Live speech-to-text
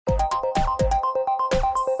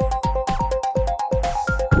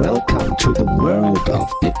into the world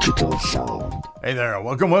of digital sound. Hey there,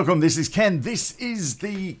 welcome. This is Ken. This is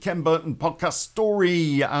the Ken Burton podcast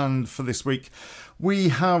story, and for this week we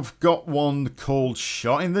have got one called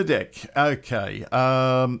Shot in the Dick. Okay,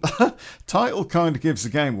 title kind of gives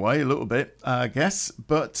the game away a little bit, I guess,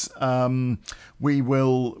 but we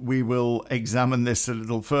will examine this a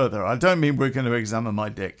little further. I don't mean we're going to examine my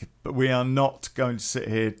dick, but we are not going to sit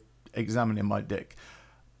here examining my dick.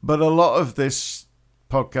 But a lot of this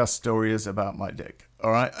podcast story is about my dick.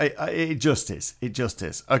 All right, it just is.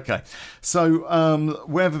 Okay, so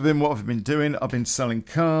where have I been? What have I been doing? I've been selling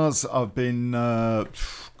cars. I've been,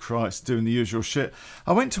 doing the usual shit.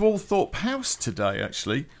 I went to Althorpe House today,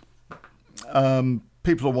 actually.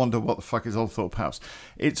 People will wonder what the fuck is Althorpe House.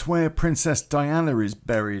 It's where Princess Diana is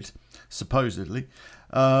buried, supposedly.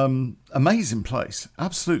 Amazing place,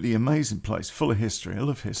 absolutely amazing place, full of history. I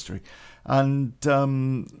love history, and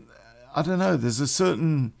I don't know. There's a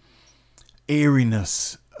certain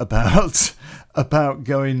eeriness about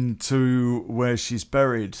going to where she's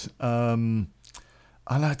buried. I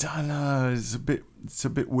don't know. It's a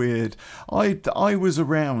bit weird. I was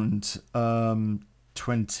around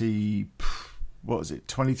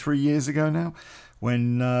 23 years ago now,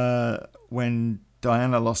 when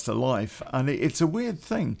Diana lost her life, and it's a weird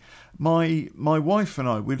thing. My wife and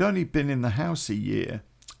I, we'd only been in the house a year,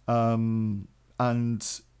 and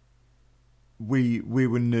we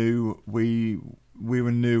were new. We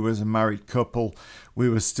were new as a married couple. We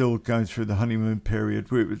were still going through the honeymoon period.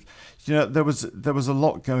 There was a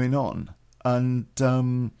lot going on, and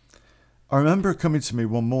I remember her coming to me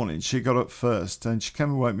one morning. She got up first, and she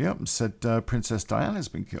came and woke me up and said, "Princess Diana's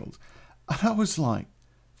been killed," and I was like,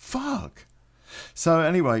 "Fuck." So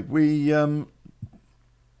anyway, we I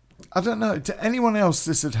don't know, to anyone else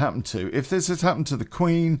this had happened to. If this had happened to the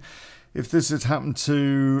Queen, if this had happened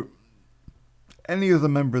to any other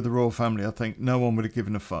member of the royal family, I think no one would have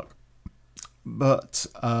given a fuck. But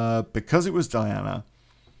because it was Diana,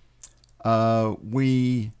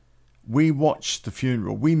 we watched the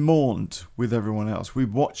funeral. We mourned with everyone else. We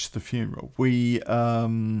watched the funeral. We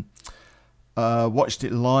watched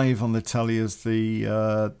it live on the telly as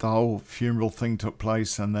the whole funeral thing took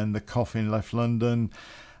place, and then the coffin left London,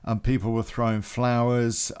 and people were throwing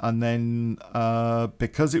flowers. And then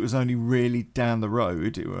because it was only really down the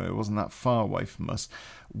road, it wasn't that far away from us,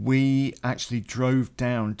 we actually drove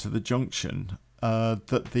down to the junction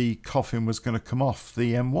that the coffin was going to come off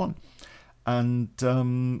the M1.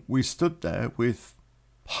 And we stood there with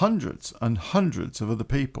hundreds and hundreds of other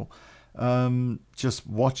people, just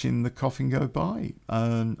watching the coffin go by.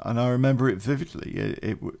 And I remember it vividly.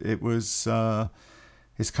 It was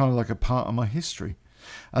it's kind of like a part of my history.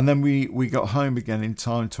 And then we got home again in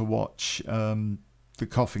time to watch the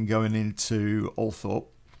coffin going into Althorpe.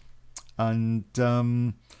 And,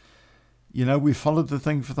 we followed the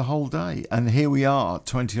thing for the whole day. And here we are,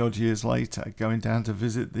 20-odd years later, going down to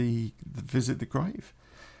visit the grave.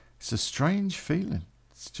 It's a strange feeling.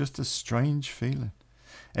 It's just a strange feeling.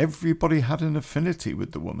 Everybody had an affinity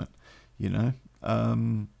with the woman,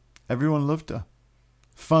 Everyone loved her.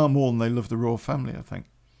 Far more than they loved the royal family, I think.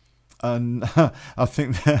 And I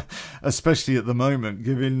think that, especially at the moment,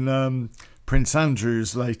 given Prince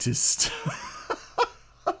Andrew's latest...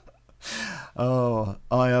 Oh,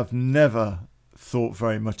 I have never thought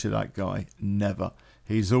very much of that guy. Never.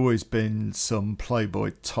 He's always been some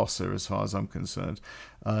playboy tosser as far as I'm concerned.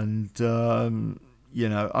 And,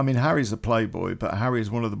 Harry's a playboy, but Harry is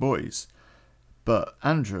one of the boys. But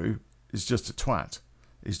Andrew is just a twat.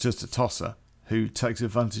 He's just a tosser who takes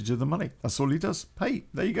advantage of the money. That's all he does. Hey,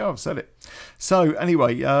 there you go. I've said it. So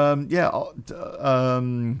anyway,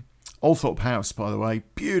 Althorpe House, by the way,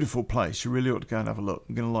 beautiful place. You really ought to go and have a look.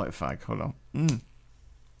 I'm going to light a fag. Hold on.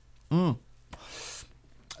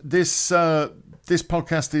 This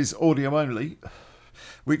podcast is audio only,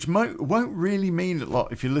 which won't really mean a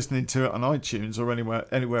lot if you're listening to it on iTunes or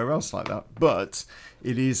anywhere else like that. But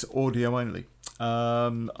it is audio only.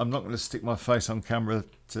 I'm not going to stick my face on camera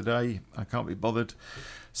today. I can't be bothered.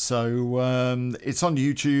 So it's on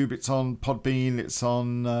YouTube, it's on Podbean, it's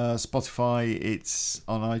on Spotify, it's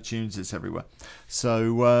on iTunes, it's everywhere.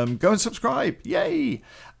 So go and subscribe, yay!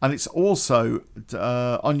 And it's also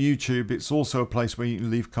on YouTube. It's also a place where you can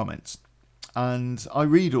leave comments, and I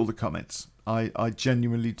read all the comments. I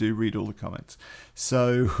genuinely do read all the comments.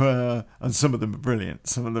 So and some of them are brilliant,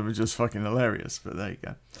 some of them are just fucking hilarious. But there you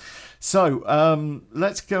go. So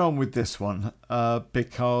let's get on with this one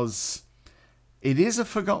because it is a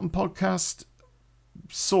forgotten podcast,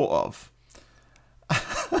 sort of.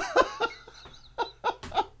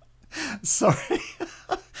 Sorry.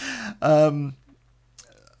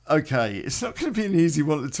 Okay, it's not going to be an easy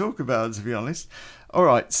one to talk about, to be honest. All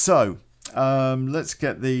right, so let's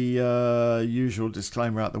get the usual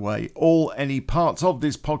disclaimer out of the way. Any parts of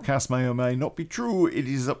this podcast may or may not be true. It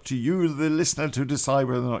is up to you, the listener, to decide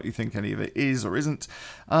whether or not you think any of it is or isn't.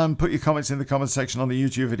 Put your comments in the comment section on the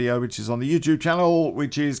YouTube video, which is on the YouTube channel,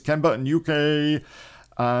 which is Ken Button UK,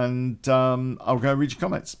 and I'll go read your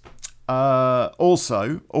comments.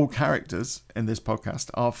 Also, all characters in this podcast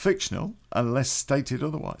are fictional unless stated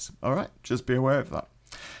otherwise. All right, just be aware of that.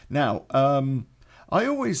 Now, I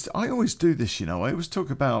always do this, you know. I always talk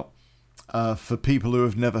about for people who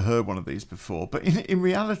have never heard one of these before. But in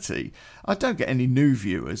reality, I don't get any new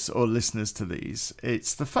viewers or listeners to these.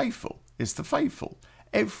 It's the faithful. It's the faithful.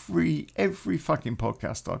 Every fucking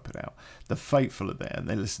podcast I put out, the faithful are there and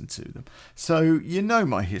they listen to them. So you know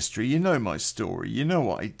my history, you know my story, you know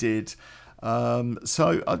what I did. In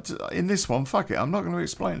this one, fuck it, I'm not going to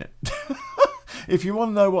explain it. If you want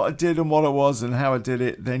to know what I did and what I was and how I did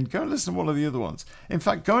it, then go and listen to one of the other ones. In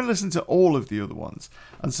fact, go and listen to all of the other ones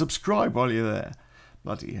and subscribe while you're there.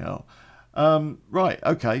 Bloody hell. Right,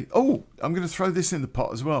 okay. Oh, I'm going to throw this in the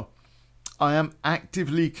pot as well. I am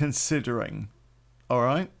actively considering, all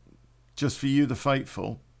right, just for you, the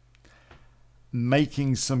faithful,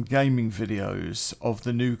 making some gaming videos of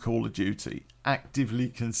the new Call of Duty. Actively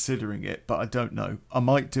considering it, but I don't know. I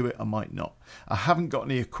might do it, I might not. I haven't got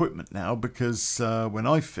any equipment now because when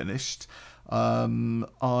I finished,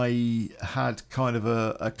 I had kind of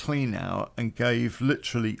a clean out and gave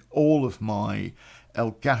literally all of my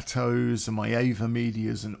Elgatos and my Ava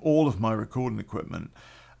Medias and all of my recording equipment.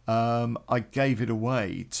 I gave it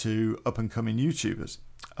away to up and coming YouTubers.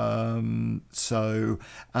 And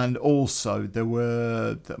also there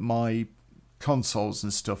were my consoles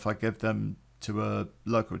and stuff, I gave them to a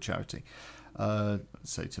local charity. Don't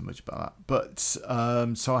say too much about that. But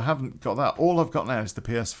so I haven't got that. All I've got now is the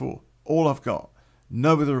PS4. All I've got.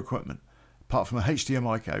 No other equipment apart from a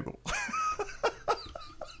HDMI cable.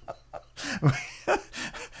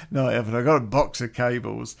 No, I haven't. I got a box of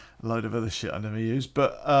cables, a load of other shit I never used.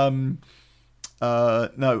 But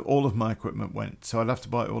no, all of my equipment went. So I'd have to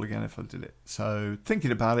buy it all again if I did it. So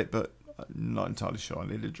thinking about it, but I'm not entirely sure. I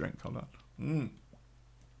need a drink. Hold on.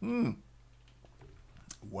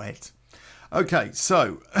 Wet. Okay,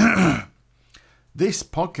 so this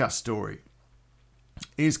podcast story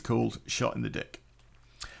is called Shot in the Dick.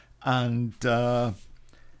 And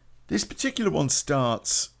this particular one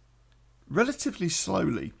starts relatively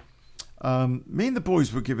slowly. Me and the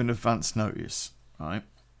boys were given advance notice, right?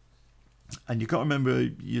 And you've got to remember,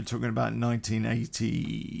 you're talking about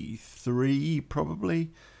 1983,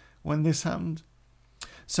 probably, when this happened.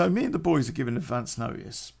 So me and the boys are given advance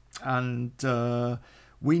notice. And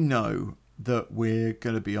we know that we're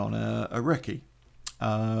going to be on a recce.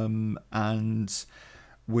 And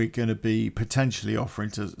we're going to be potentially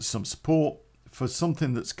offering some support for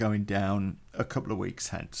something that's going down a couple of weeks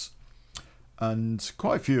hence. And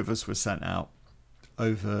quite a few of us were sent out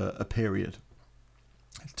over a period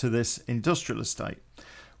to this industrial estate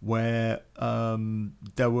where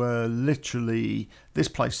there were literally, this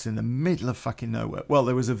place in the middle of fucking nowhere. Well,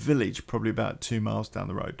 there was a village probably about 2 miles down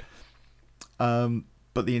the road.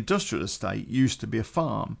 But the industrial estate used to be a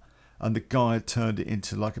farm, and the guy had turned it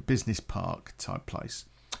into like a business park type place.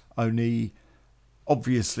 Only,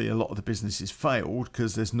 obviously, a lot of the businesses failed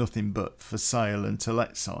because there's nothing but for sale and to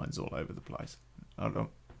let signs all over the place. Hold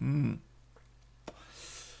on.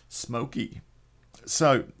 Smoky.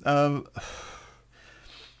 So,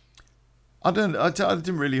 I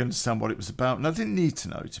didn't really understand what it was about, and I didn't need to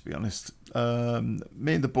know, to be honest.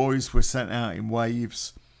 Me and the boys were sent out in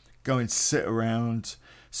waves, go and sit around,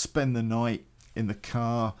 spend the night in the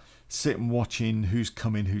car, sitting watching who's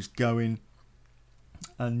coming, who's going,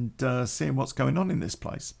 and seeing what's going on in this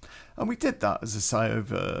place. And we did that, as I say,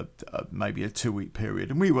 over maybe a 2-week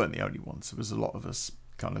period, and we weren't the only ones. There was a lot of us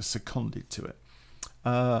kind of seconded to it.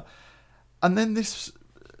 And then this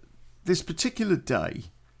particular day,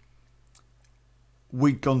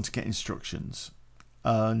 we'd gone to get instructions,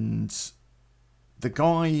 and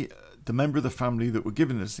the member of the family that were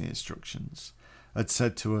giving us the instructions had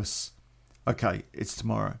said to us, okay, it's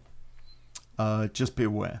tomorrow, just be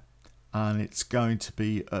aware, and it's going to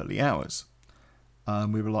be early hours.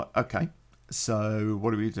 And we were like, okay, so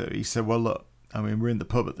what do we do? He said, well, look, I mean, we're in the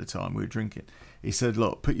pub at the time, we were drinking. He said,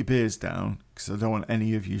 look, put your beers down, because I don't want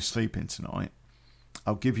any of you sleeping tonight.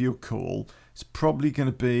 I'll give you a call. It's probably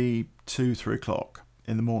going to be 2-3 o'clock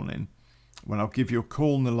in the morning when I'll give you a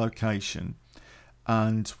call on the location.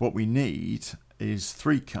 And what we need is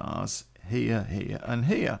 3 cars here, here, and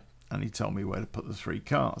here. And he told me where to put the 3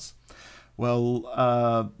 cars.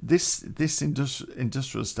 Well, this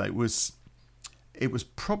industrial estate was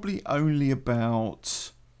probably only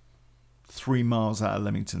about 3 miles out of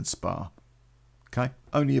Leamington Spa. Okay,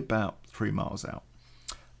 only about 3 miles out.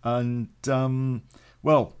 And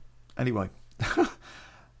well, anyway,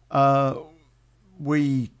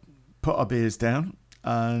 we put our beers down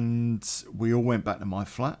and we all went back to my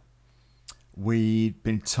flat. We'd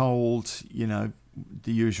been told, the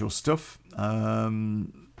usual stuff.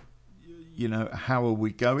 How are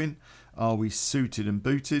we going? Are we suited and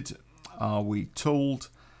booted? Are we tooled?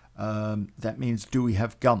 That means, do we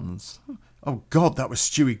have guns? Oh, God, that was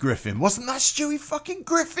Stewie Griffin. Wasn't that Stewie fucking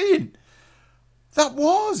Griffin? That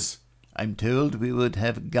was. I'm told we would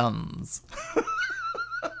have guns.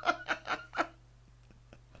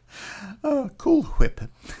 Oh, cool whip.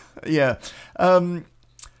 Yeah.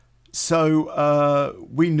 So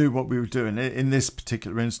we knew what we were doing. In this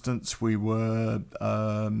particular instance, we were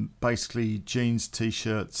basically jeans,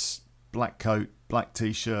 T-shirts, black coat, black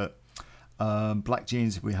T-shirt, black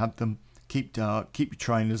jeans if we had them. Keep dark, keep your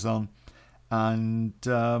trainers on. And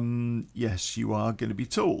yes, you are going to be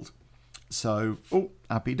tooled. So,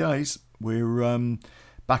 happy days. We're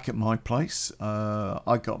back at my place.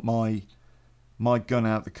 I got my gun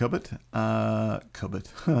out the cupboard.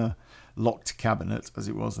 Locked cabinet, as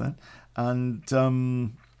it was then.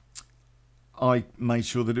 And I made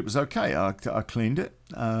sure that it was okay. I cleaned it.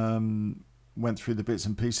 Went through the bits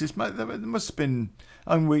and pieces. There must have been...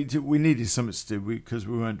 And we needed something to do because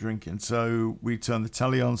we weren't drinking. So we turned the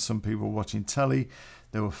telly on. Some people were watching telly.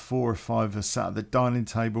 There were 4 or 5 of us sat at the dining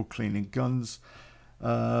table cleaning guns.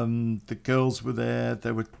 The girls were there.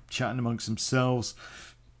 They were chatting amongst themselves.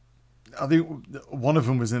 I think one of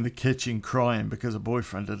them was in the kitchen crying because a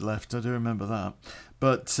boyfriend had left. I do remember that.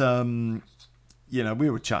 But, we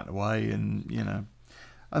were chatting away and,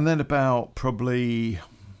 And then about probably,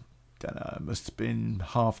 don't know, it must have been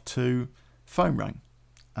 2:30, phone rang.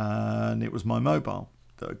 And it was my mobile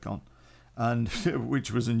that had gone. And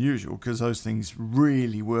which was unusual because those things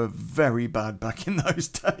really were very bad back in those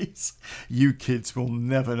days. You kids will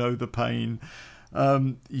never know the pain.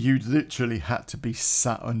 You literally had to be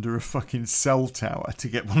sat under a fucking cell tower to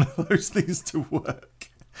get one of those things to work.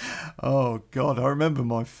 Oh, God, I remember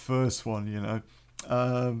my first one,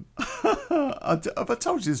 Have I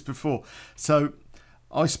told you this before? So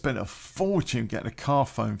I spent a fortune getting a car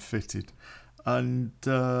phone fitted. And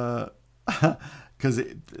because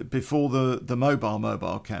before the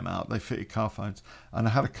mobile came out, they fitted car phones. And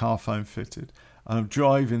I had a car phone fitted. And I'm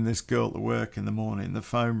driving this girl to work in the morning. The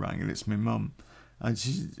phone rang and it's my mum. And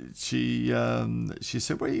she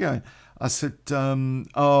said, "Where are you going?" I said,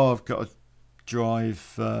 "I've got to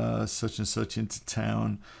drive such and such into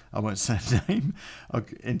town." I won't say her name.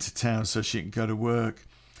 Into town so she can go to work.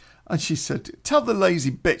 And she said, "Tell the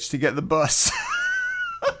lazy bitch to get the bus."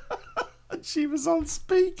 And she was on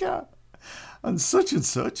speaker. And such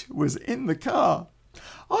was in the car.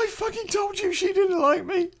 I fucking told you she didn't like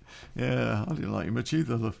me. Yeah, I didn't like you much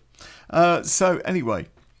either, love. So anyway,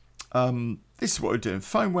 this is what we're doing.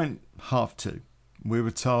 Phone went 2:30. We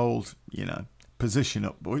were told, position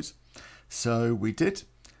up, boys. So we did.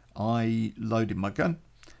 I loaded my gun.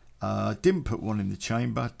 Didn't put one in the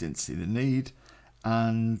chamber. Didn't see the need.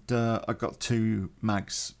 And I got 2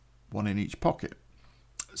 mags, one in each pocket.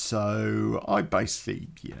 So I basically,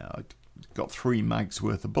 got 3 mags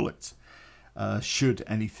worth of bullets. Should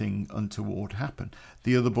anything untoward happen.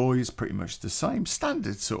 The other boys, pretty much the same.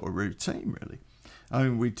 Standard sort of routine, really. I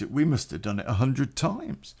mean, we must have done it 100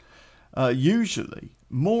 times. Usually,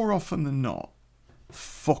 more often than not,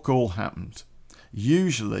 fuck all happened.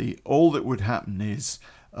 Usually, all that would happen is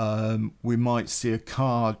we might see a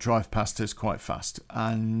car drive past us quite fast,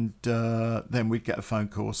 and then we'd get a phone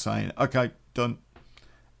call saying, "Okay, done.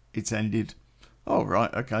 It's ended." "Oh,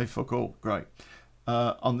 right, okay, fuck all, great."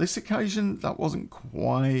 On this occasion, that wasn't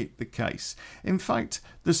quite the case. In fact,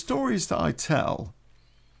 the stories that I tell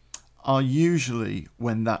are usually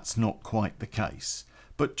when that's not quite the case.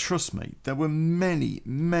 But trust me, there were many,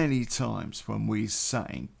 many times when we sat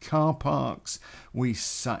in car parks, we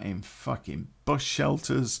sat in fucking bus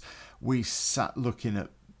shelters, we sat looking at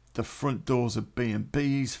the front doors of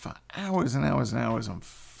B&Bs for hours and hours and hours, and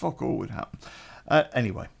fuck all would happen.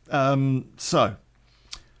 Anyway, so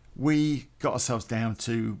we got ourselves down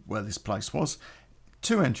to where this place was.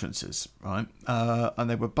 2 entrances, right? And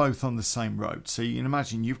they were both on the same road. So you can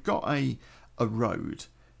imagine you've got a road.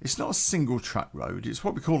 It's not a single track road. It's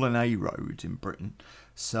what we call an A road in Britain.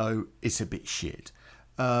 So it's a bit shit.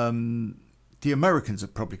 The Americans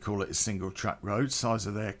would probably call it a single track road, size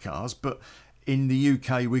of their cars. But in the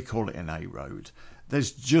UK, we call it an A road.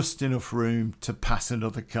 there's just enough room to pass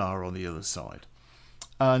another car on the other side.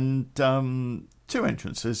 And 2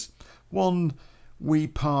 entrances. One, we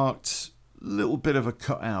parked a little bit of a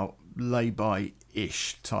cutout,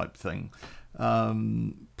 lay-by-ish type thing.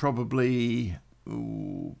 Probably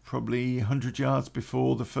 100 yards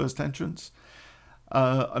before the first entrance.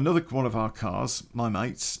 Another one of our cars, my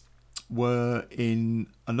mates, were in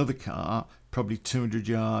another car, probably 200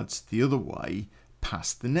 yards the other way,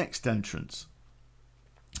 past the next entrance.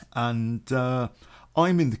 And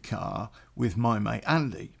I'm in the car with my mate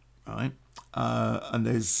Andy, right? And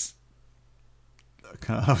there's...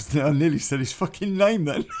 I nearly said his fucking name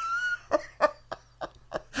then.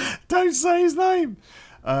 Don't say his name.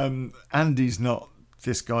 Andy's not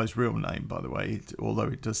this guy's real name, by the way, although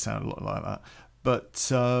it does sound a lot like that. But,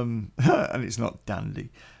 and it's not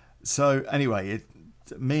Dandy. So anyway,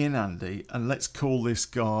 me and Andy, and let's call this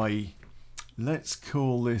guy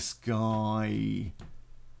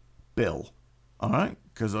Bill. All right?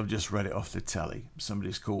 Because I've just read it off the telly.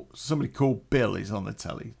 Somebody called Bill is on the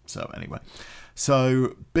telly. So anyway,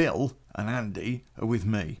 so Bill and Andy are with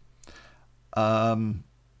me.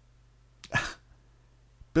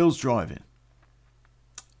 Bill's driving.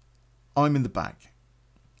 I'm in the back,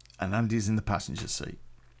 and Andy's in the passenger seat.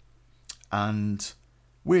 And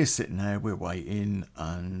we're sitting there, we're waiting,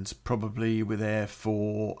 and probably we're there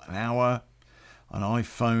for an hour. And I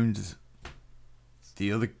phoned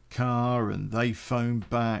the other car, and they phoned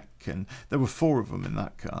back, and there were 4 of them in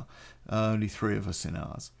that car, only 3 of us in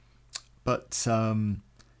ours. But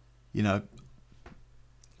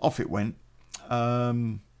off it went,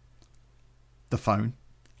 the phone,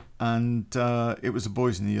 and it was the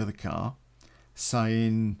boys in the other car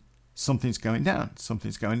saying something's going down.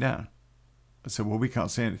 I said, well, we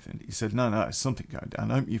can't see anything. He said, no, it's something going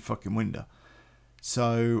down. Open your fucking window.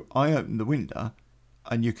 So I opened the window,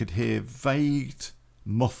 and you could hear vague,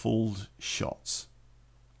 muffled shots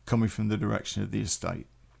coming from the direction of the estate.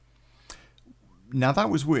 Now, that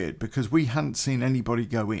was weird because we hadn't seen anybody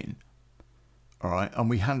go in, all right, and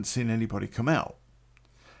we hadn't seen anybody come out.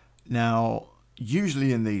 Now,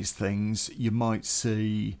 usually in these things, you might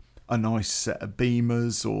see a nice set of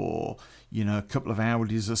Beamers or, a couple of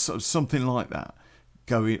Audis or something like that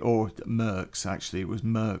going, or Mercs, actually. It was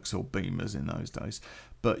Mercs or Beamers in those days.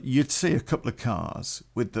 But you'd see a couple of cars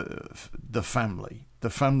with the family. The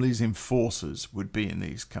family's enforcers would be in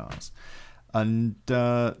these cars. And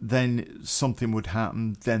then something would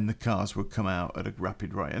happen. Then the cars would come out at a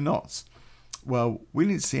rapid rate of knots. Well, we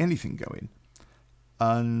didn't see anything going.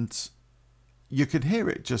 And you could hear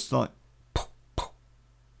it just like... Poof, poof,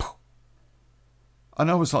 poof.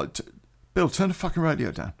 And I was like, Bill, turn the fucking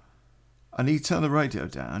radio down. And he turned the radio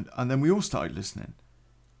down. And then we all started listening.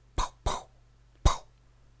 Poof, poof, poof.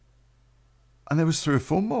 And there was 3 or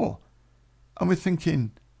 4 more. And we're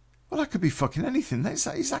thinking, well, that could be fucking anything. Is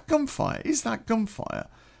that gunfire? Is that gunfire?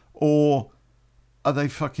 Or are they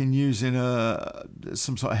fucking using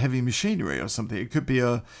some sort of heavy machinery or something? It could be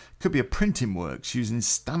a printing works using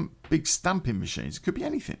big stamping machines. It could be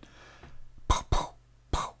anything. Pow, pow,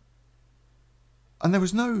 pow. And there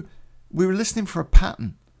was no... We were listening for a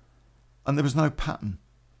pattern, and there was no pattern.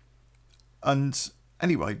 And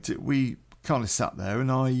anyway, we kind of sat there,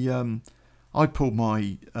 and I pulled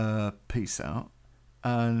my piece out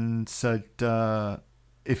and said,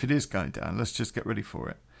 if it is going down, let's just get ready for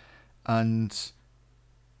it. And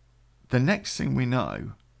the next thing we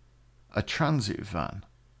know, a transit van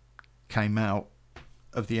came out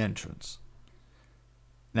of the entrance.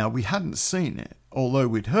 Now, we hadn't seen it, although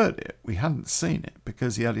we'd heard it, we hadn't seen it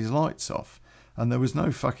because he had his lights off and there was no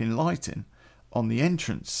fucking lighting on the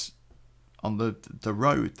entrance, on the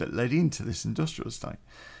road that led into this industrial estate.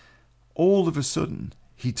 All of a sudden,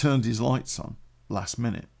 he turned his lights on last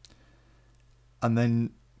minute and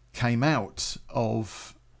then came out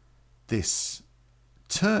of this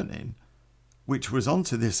turning, which was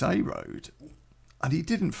onto this A road, and he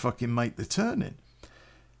didn't fucking make the turning.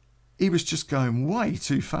 He was just going way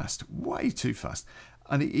too fast.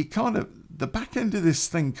 And he kind of, the back end of this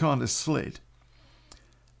thing kind of slid,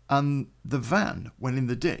 and the van went in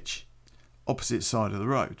the ditch opposite side of the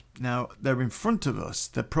road. Now, they're in front of us.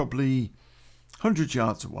 They're probably 100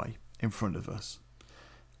 yards away in front of us.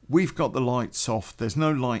 We've got the lights off. There's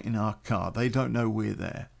no light in our car. They don't know we're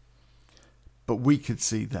there. But we could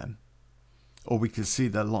see them. Or we could see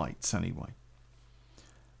their lights anyway.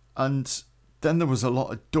 And then there was a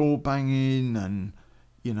lot of door banging and,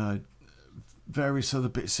 various other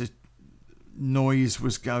bits of noise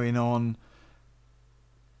was going on.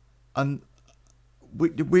 And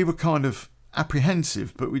we were kind of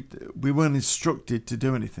apprehensive, but we weren't instructed to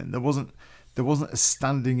do anything. There There wasn't a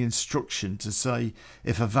standing instruction to say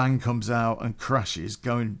if a van comes out and crashes,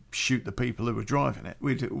 go and shoot the people who were driving it.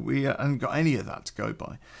 We hadn't got any of that to go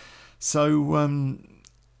by. So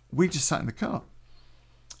we just sat in the car.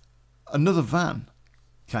 Another van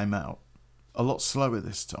came out, a lot slower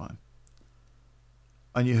this time.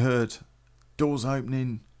 And you heard doors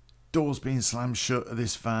opening, doors being slammed shut of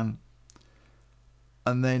this van.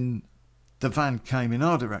 And then the van came in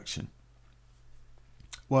our direction.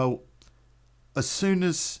 Well, as soon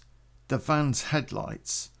as the van's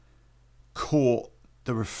headlights caught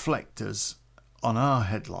the reflectors on our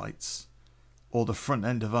headlights or the front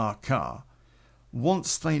end of our car,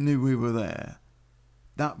 once they knew we were there,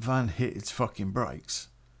 that van hit its fucking brakes.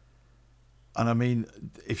 And I mean,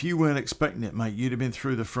 if you weren't expecting it, mate, you'd have been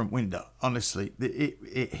through the front window. Honestly,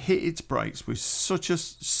 it hit its brakes with such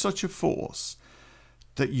a force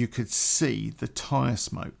that you could see the tyre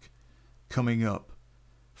smoke coming up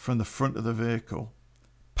from the front of the vehicle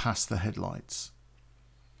past the headlights.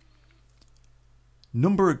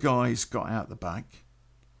 Number of guys got out the back.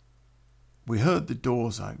 We heard the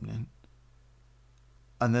doors opening.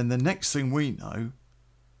 And then the next thing we know,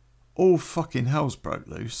 all fucking hell's broke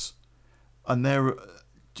loose. And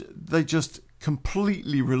they just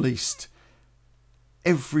completely released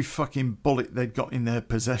every fucking bullet they'd got in their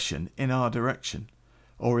possession in our direction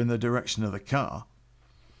or in the direction of the car.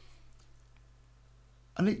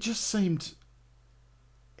 And it just seemed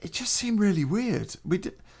really weird.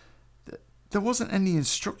 There wasn't any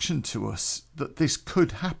instruction to us that this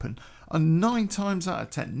could happen. And 9 times out of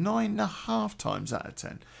 10, 9.5 times out of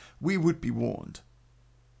 10, we would be warned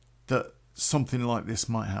that something like this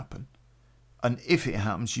might happen. And if it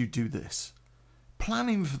happens, you do this.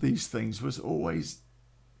 Planning for these things was always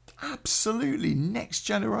absolutely next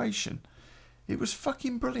generation. It was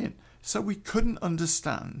fucking brilliant. So we couldn't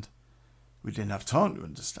understand. We didn't have time to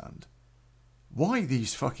understand why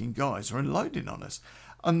these fucking guys are unloading on us.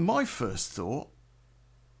 And my first thought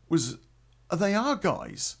was, are they our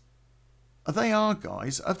guys? Are they our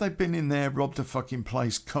guys? Have they been in there, robbed a fucking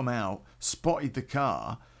place, come out, spotted the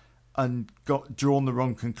car and got drawn the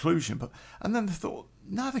wrong conclusion? And then they thought,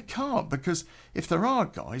 no, they can't, because if there are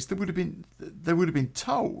guys, they would have been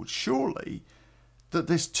told, surely, that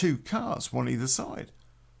there's 2 cars, one either side.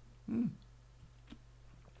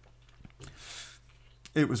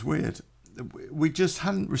 It was weird. We just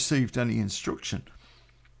hadn't received any instruction.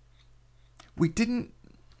 We didn't...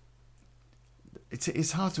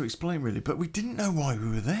 It's hard to explain, really, but we didn't know why we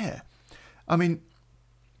were there. I mean,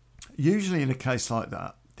 usually in a case like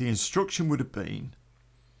that, the instruction would have been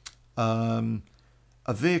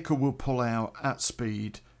a vehicle will pull out at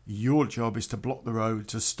speed. Your job is to block the road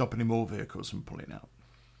to stop any more vehicles from pulling out,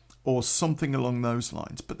 or something along those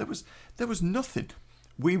lines. But there was nothing.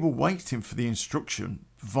 We were waiting for the instruction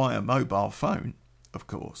via mobile phone, of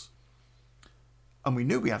course. And we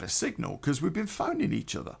knew we had a signal because we'd been phoning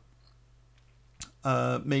each other.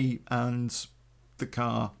 Me and the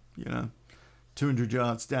car, 200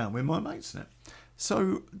 yards down with my mates in it.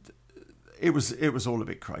 So it was all a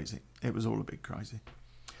bit crazy. It was all a bit crazy.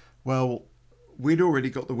 Well, we'd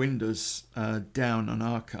already got the windows down on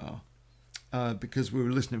our car because we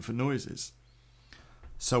were listening for noises.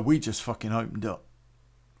 So we just fucking opened up.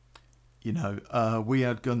 We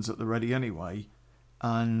had guns at the ready anyway,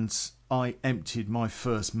 and I emptied my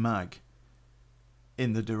first mag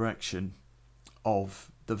in the direction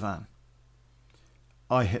of the van.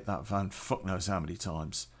 I hit that van fuck knows how many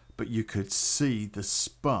times, but you could see the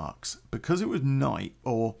sparks because it was night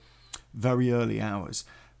or very early hours,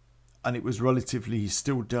 and it was relatively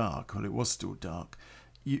still dark. Well, it was still dark.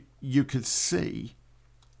 You could see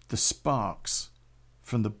the sparks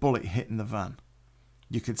from the bullet hitting the van.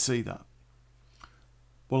 You could see that.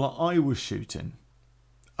 Well, I was shooting.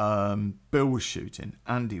 Bill was shooting.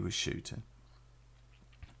 Andy was shooting.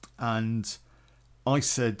 And I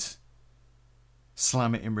said,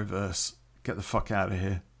 slam it in reverse. Get the fuck out of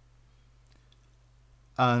here.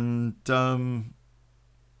 And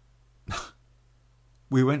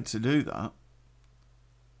we went to do that.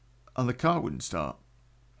 And the car wouldn't start.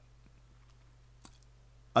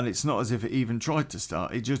 And it's not as if it even tried to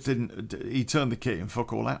start. It just didn't. He turned the key and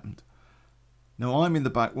fuck all happened. Now I'm in the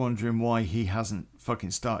back wondering why he hasn't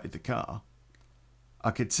fucking started the car. I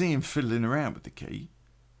could see him fiddling around with the key.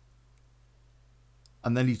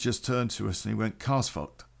 And then he just turned to us and he went, car's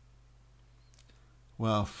fucked.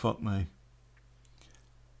 Well, fuck me.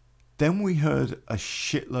 Then we heard a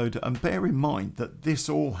shitload, and bear in mind that this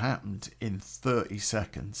all happened in 30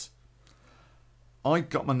 seconds. I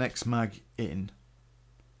got my next mag in,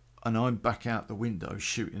 and I'm back out the window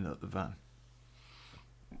shooting at the van.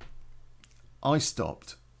 I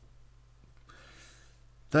stopped,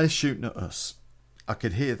 They're shooting at us. I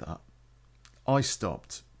could hear that. I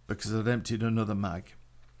stopped because I'd emptied another mag.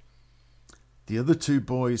 The other two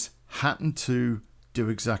boys happened to do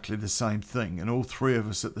exactly the same thing, and all three of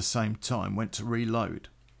us at the same time went to reload.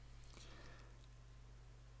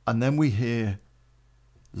 And then we hear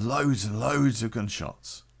loads and loads of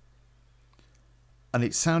gunshots. And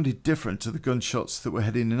it sounded different to the gunshots that were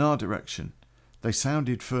heading in our direction. They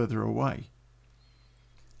sounded further away.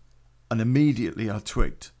 And immediately I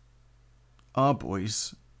twigged. Our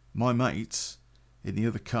boys, my mates, in the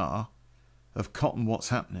other car, have cottoned what's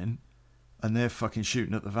happening, and they're fucking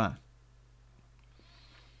shooting at the van.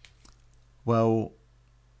 Well,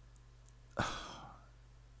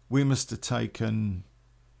 we must have taken,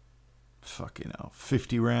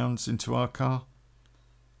 50 rounds into our car,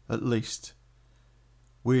 at least.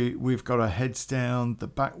 We've got our heads down, the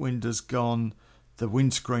back window's gone, the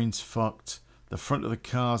windscreen's fucked, the front of the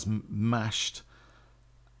car's mashed.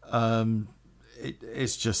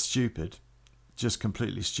 It's just stupid, just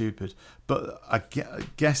completely stupid. But I'm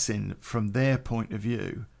guessing from their point of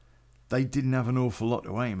view, they didn't have an awful lot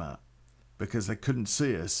to aim at because they couldn't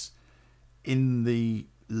see us in the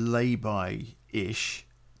lay-by-ish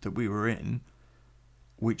that we were in,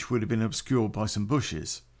 which would have been obscured by some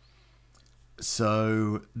bushes.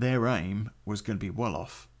 So their aim was going to be well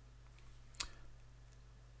off.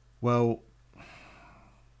 Well,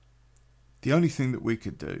 the only thing that we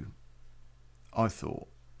could do, I thought,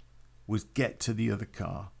 was get to the other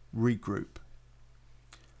car, regroup.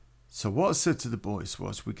 So what I said to the boys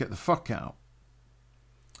was, we get the fuck out,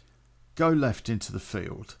 go left into the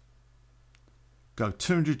field, go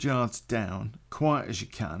 200 yards down, quiet as you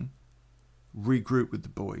can, regroup with the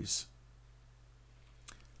boys.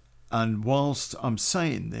 And whilst I'm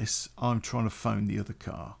saying this, I'm trying to phone the other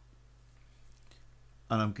car.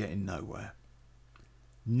 And I'm getting nowhere.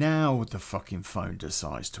 Now the fucking phone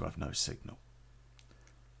decides to have no signal.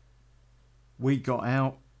 We got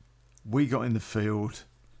out. We got in the field.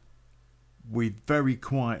 We very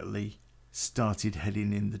quietly started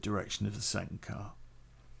heading in the direction of the second car.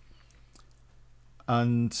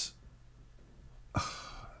 And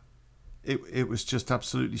it was just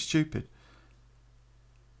absolutely stupid.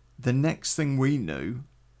 The next thing we knew,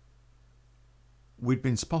 we'd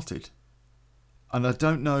been spotted. And I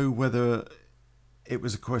don't know whether it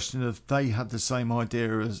was a question of they had the same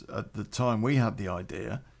idea as at the time we had the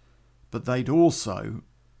idea, but they'd also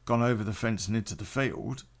gone over the fence and into the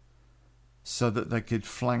field so that they could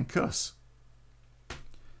flank us,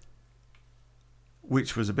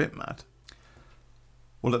 which was a bit mad.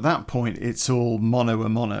 Well, at that point, it's all mono a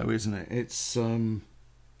mono, isn't it? It's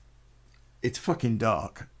fucking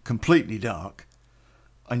dark, completely dark,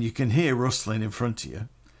 and you can hear rustling in front of you.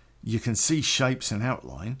 You can see shapes and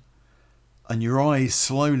outline, and your eyes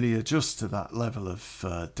slowly adjust to that level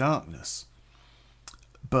of darkness.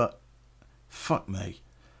 But fuck me.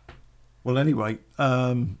 Well, anyway,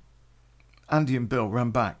 Andy and Bill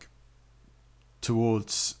ran back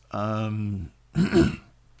towards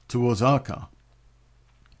towards our car,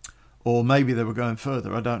 or maybe they were going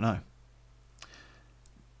further. I don't know.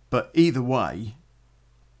 But either way,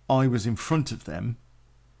 I was in front of them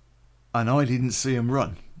and I didn't see them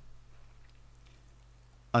run.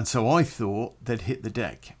 And so I thought they'd hit the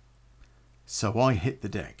deck. So I hit the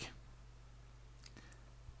deck.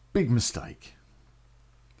 Big mistake.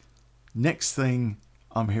 Next thing,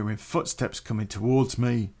 I'm hearing footsteps coming towards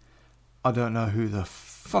me. I don't know who the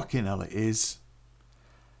fucking hell it is.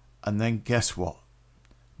 And then guess what?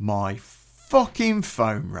 My fucking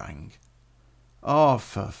phone rang. Oh,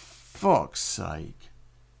 for fuck's sake.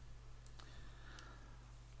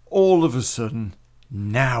 All of a sudden,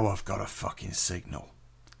 now I've got a fucking signal.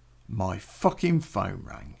 My fucking phone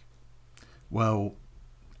rang. Well,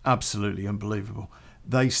 absolutely unbelievable.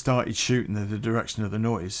 They started shooting in the direction of the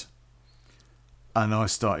noise. And I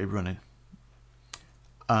started running.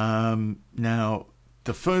 Now,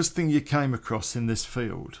 the first thing you came across in this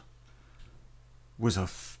field was a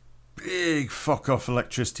big fuck off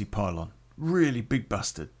electricity pylon. Really big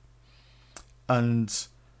bastard. And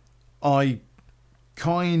I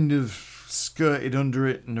kind of skirted under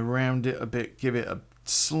it and around it a bit, give it a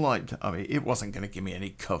slight... I mean, it wasn't going to give me any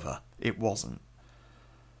cover. It wasn't.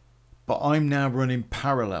 But I'm now running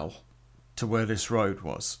parallel to where this road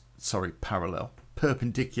was. Sorry, parallel.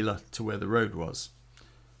 Perpendicular to where the road was.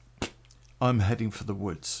 I'm heading for the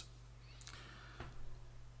woods.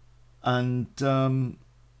 And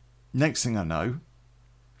next thing I know,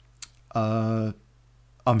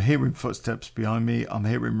 I'm hearing footsteps behind me. I'm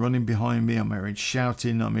hearing running behind me. I'm hearing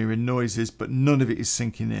shouting. I'm hearing noises, but none of it is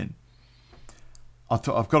sinking in. I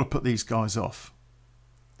thought, I've got to put these guys off.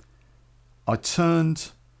 I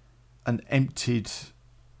turned and emptied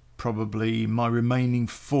probably my remaining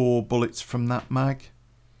 4 bullets from that mag.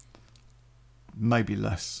 Maybe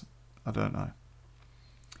less. I don't know.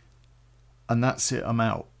 And that's it. I'm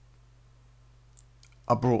out.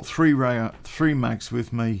 I brought 3 mags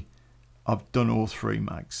with me. I've done all 3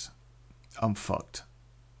 mags. I'm fucked.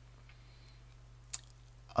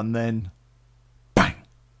 And then bang.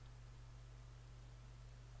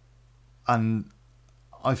 And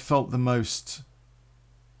I felt the most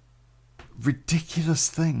ridiculous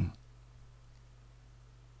thing.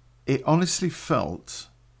 It honestly felt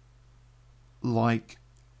like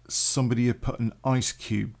somebody had put an ice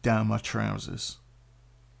cube down my trousers.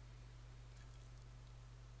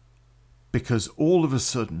 Because all of a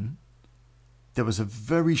sudden, there was a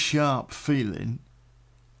very sharp feeling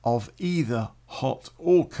of either hot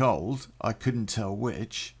or cold, I couldn't tell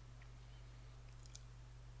which,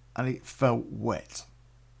 and it felt wet.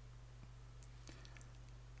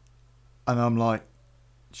 And I'm like,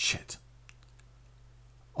 shit.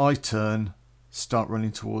 I turn, start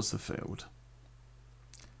running towards the field.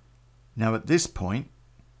 Now at this point,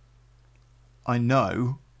 I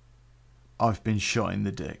know I've been shot in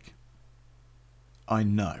the dick. I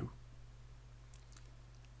know.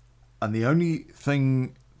 And the only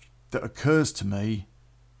thing that occurs to me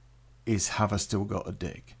is, have I still got a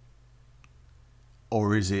dick?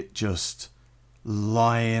 Or is it just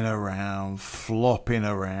lying around, flopping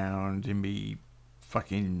around in me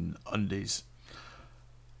fucking undies?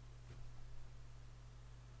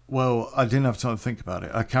 Well, I didn't have time to think about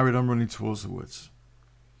it. I carried on running towards the woods.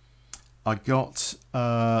 I got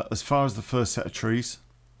as far as the first set of trees,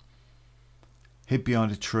 hid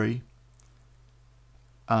behind a tree,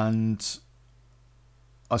 and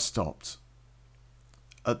I stopped.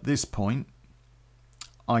 At this point,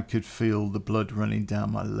 I could feel the blood running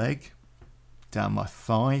down my leg, down my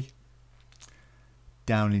thigh,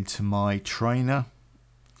 down into my trainer,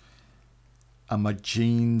 and my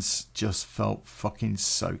jeans just felt fucking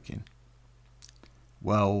soaking.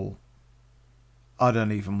 Well, I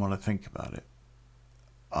don't even want to think about it.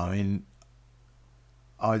 I mean,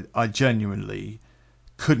 I genuinely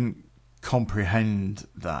couldn't comprehend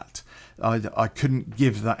that. I couldn't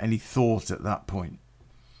give that any thought at that point.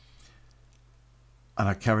 And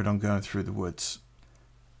I carried on going through the woods.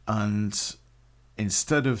 And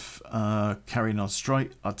instead of carrying on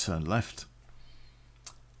straight, I turned left.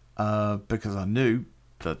 Because I knew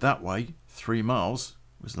that way, 3 miles,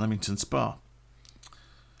 was Leamington Spa.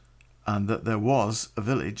 And that there was a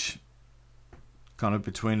village kind of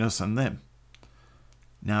between us and them.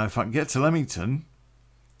 Now, if I can get to Leamington,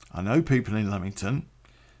 I know people in Leamington.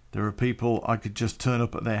 There are people I could just turn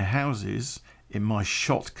up at their houses in my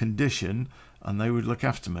shot condition and they would look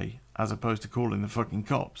after me, as opposed to calling the fucking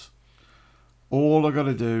cops. All I got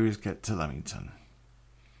to do is get to Leamington.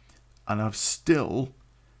 And I've still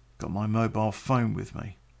got my mobile phone with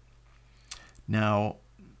me. Now,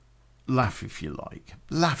 laugh if you like.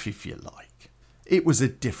 Laugh if you like. It was a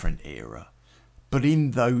different era. But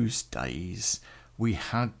in those days, we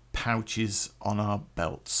had pouches on our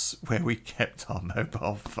belts where we kept our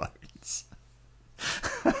mobile phones.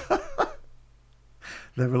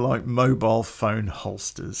 They were like mobile phone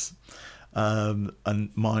holsters. And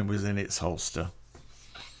mine was in its holster.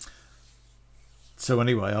 So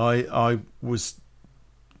anyway, I was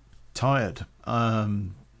tired. I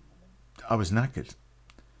was knackered.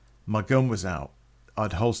 My gun was out.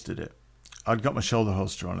 I'd holstered it. I'd got my shoulder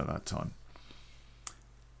holster on at that time.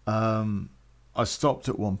 I stopped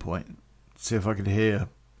at one point to see if I could hear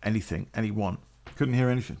anything, anyone. Couldn't hear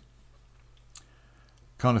anything.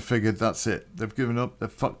 Kind of figured that's it. They've given up. They've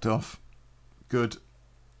fucked off. Good.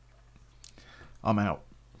 I'm out.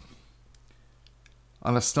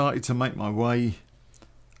 And I started to make my way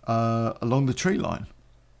along the tree line.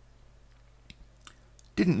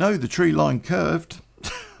 Didn't know the tree line curved.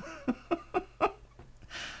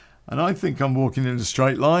 And I think I'm walking in a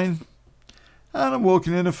straight line. And I'm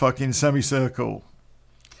walking in a fucking semicircle.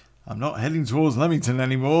 I'm not heading towards Leamington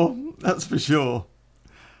anymore, that's for sure.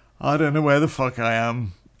 I don't know where the fuck I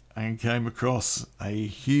am. And came across a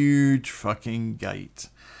huge fucking gate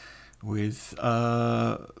with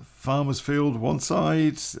Farmer's Field one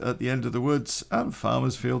side at the end of the woods and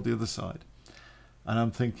Farmer's Field the other side. And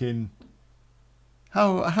I'm thinking,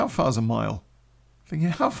 how far's a mile? Thinking,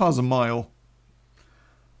 how far's a mile?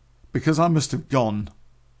 Because I must have gone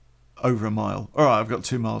over a mile. All right, I've got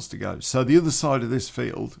 2 miles to go. So the other side of this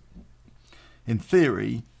field, in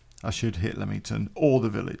theory, I should hit Leamington or the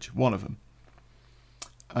village, one of them.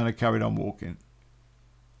 And I carried on walking.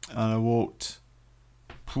 And I walked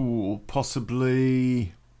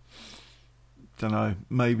possibly, don't know,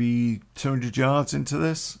 maybe 200 yards into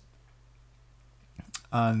this.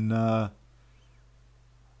 And I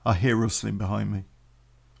hear rustling behind me.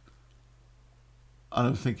 And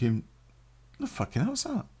I'm thinking, the fucking hell's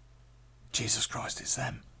that? Jesus Christ, it's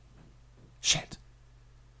them. Shit.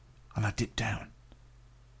 And I dip down.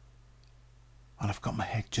 And I've got my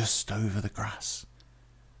head just over the grass.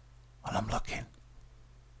 And I'm looking.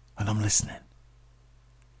 And I'm listening.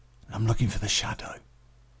 And I'm looking for the shadow.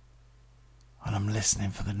 And I'm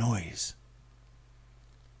listening for the noise.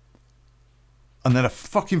 And then a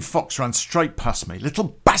fucking fox ran straight past me.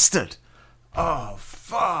 Little bastard! Oh,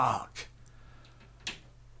 fuck!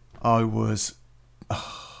 I was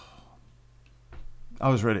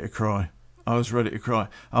ready to cry.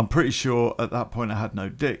 I'm pretty sure at that point I had no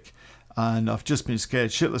dick. And I've just been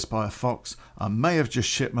scared shitless by a fox. I may have just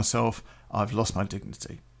shit myself. I've lost my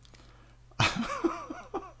dignity.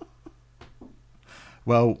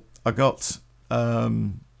 Well, I got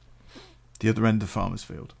the other end of Farmer's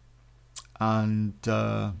Field. And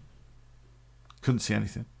couldn't see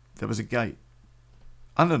anything. There was a gate.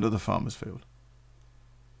 And another Farmer's Field.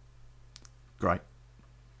 Great.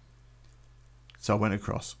 So I went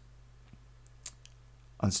across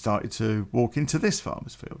and started to walk into this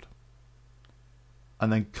farmer's field.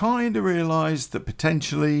 And then kind of realised that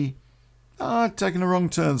potentially I'd taken a wrong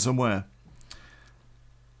turn somewhere.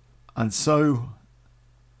 And so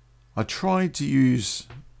I tried to use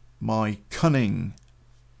my cunning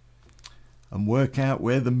and work out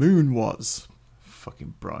where the moon was.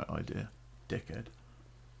 Fucking bright idea, dickhead.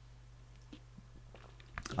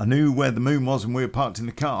 I knew where the moon was when we were parked in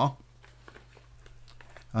the car.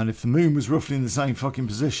 And if the moon was roughly in the same fucking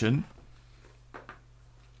position,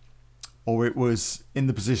 or it was in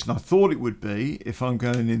the position I thought it would be if I'm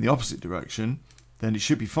going in the opposite direction, then it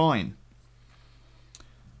should be fine.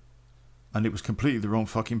 And it was completely the wrong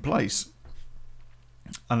fucking place.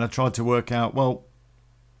 And I tried to work out, well,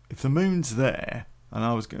 if the moon's there, and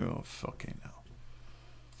I was going, oh, fucking hell.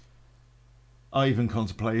 I even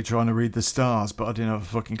contemplated trying to read the stars, but I didn't have a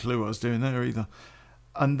fucking clue what I was doing there either.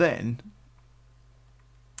 And then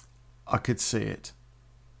I could see it.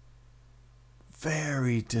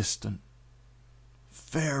 Very distant.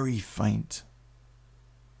 Very faint.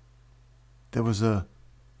 There was a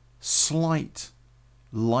slight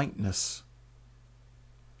lightness,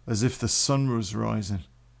 as if the sun was rising.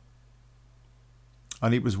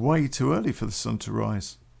 And it was way too early for the sun to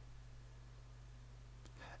rise.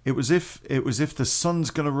 It was if the sun's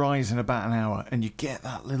going to rise in about an hour, and you get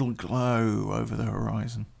that little glow over the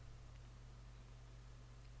horizon.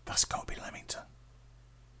 That's got to be Leamington.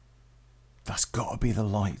 That's got to be the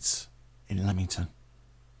lights in Leamington.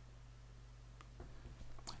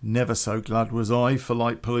 Never so glad was I for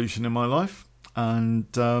light pollution in my life, and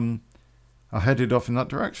I headed off in that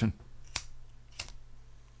direction.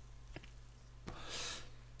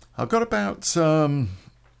 I got about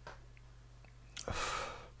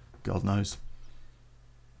God knows,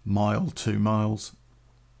 mile, 2 miles.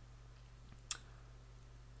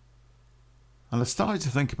 And I started to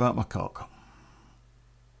think about my cock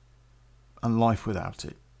and life without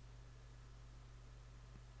it.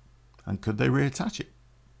 And could they reattach it?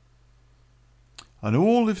 And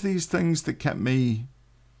all of these things that kept me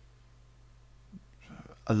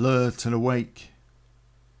alert and awake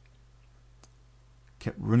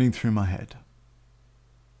kept running through my head.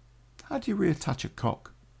 How do you reattach a cock?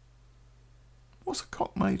 What's a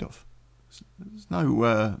cock made of? There's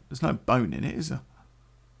no bone in it, is there?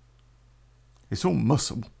 It's all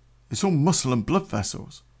muscle. It's all muscle and blood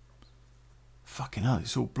vessels. Fucking hell,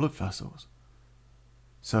 it's all blood vessels.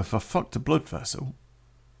 So if I fucked a blood vessel,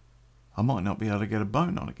 I might not be able to get a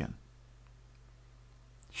bone on again.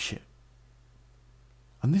 Shit.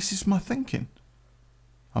 And this is my thinking.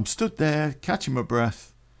 I'm stood there, catching my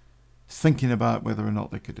breath, thinking about whether or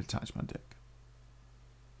not they could attach my dick.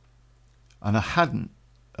 And I hadn't,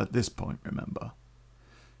 at this point, remember,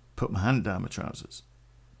 put my hand down my trousers.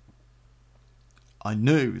 I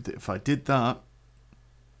knew that if I did that,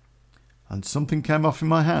 and something came off in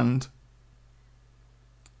my hand,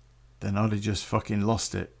 then I'd have just fucking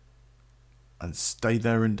lost it and stayed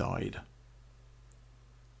there and died.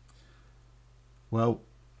 Well,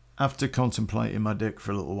 after contemplating my dick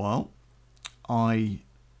for a little while, I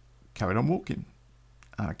carried on walking.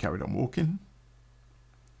 And I carried on walking.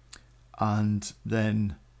 And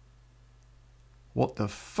then, what the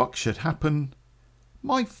fuck should happen?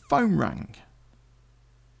 My phone rang.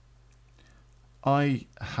 I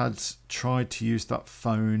had tried to use that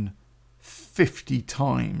phone 50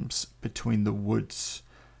 times between the woods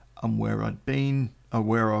and where I'd been, or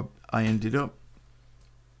where I ended up.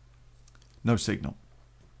 No signal.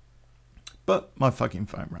 But my fucking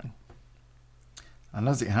phone rang. And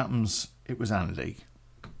as it happens, it was Andy.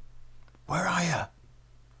 Where are you?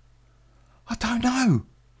 I don't know.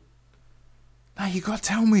 Now you got to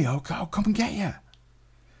tell me. I'll come and get you.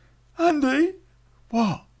 Andy?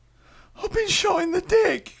 What? I've been shot in the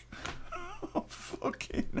dick. Oh,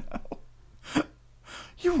 fucking hell.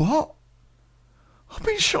 You what? I've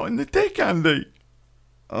been shot in the dick, Andy.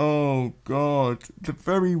 Oh, God. The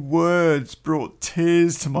very words brought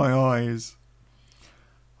tears to my eyes.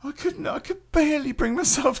 I could barely bring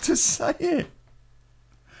myself to say it.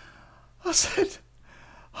 I said,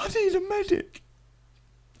 I need a medic.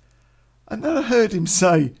 And then I heard him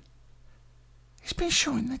say, he's been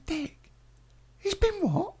shot in the dick. He's been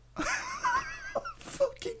what?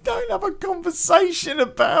 Fucking don't have a conversation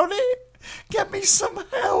about it. Get me some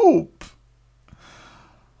help.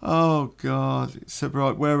 Oh, God. He said,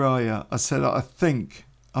 right, where are you? I said, I think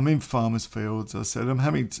I'm in Farmers Fields. I said, I'm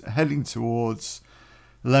heading towards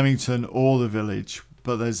Leamington or the village,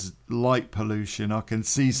 but there's light pollution. I can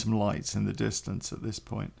see some lights in the distance at this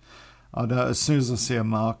point. I know as soon as I see a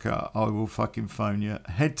marker, I will fucking phone you.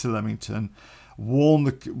 Head to Leamington, warn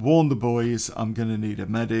the boys. I'm going to need a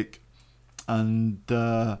medic, and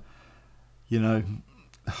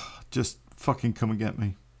just fucking come and get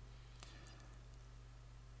me.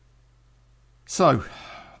 So,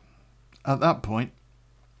 at that point,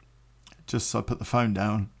 just so I put the phone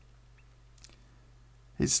down,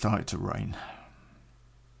 it started to rain.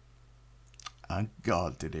 And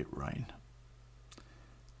God, did it rain.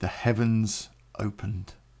 The heavens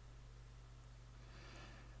opened.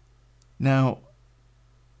 Now,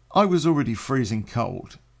 I was already freezing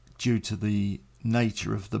cold due to the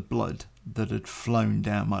nature of the blood that had flown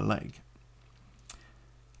down my leg,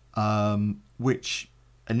 which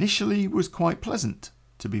initially was quite pleasant,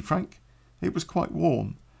 to be frank. It was quite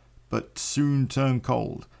warm, but soon turned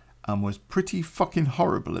cold and was pretty fucking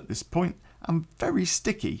horrible at this point, and very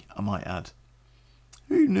sticky, I might add.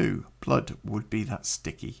 Who knew blood would be that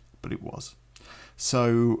sticky? But it was.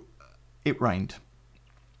 So it rained,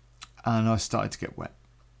 and I started to get wet,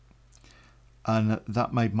 and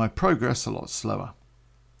that made my progress a lot slower.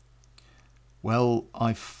 Well,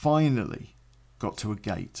 I finally got to a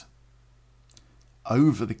gate.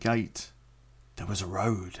 Over the gate, there was a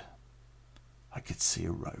road. I could see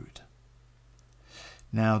a road.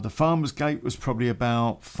 Now, the farmer's gate was probably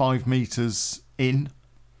about 5 metres in,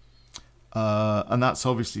 and that's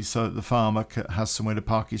obviously so that the farmer has somewhere to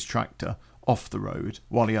park his tractor off the road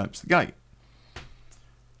while he opens the gate.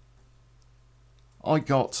 I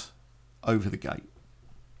got over the gate.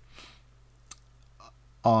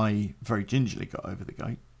 I very gingerly got over the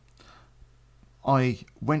gate. I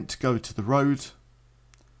went to go to the road,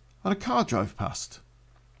 and a car drove past,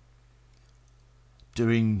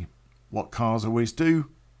 doing what cars always do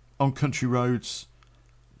on country roads,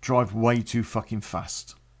 drive way too fucking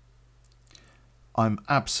fast. I'm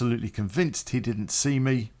absolutely convinced he didn't see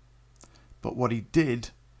me, but what he did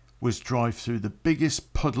was drive through the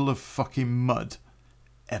biggest puddle of fucking mud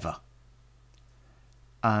ever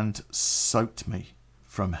and soaked me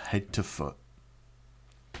from head to foot.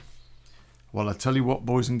 Well, I tell you what,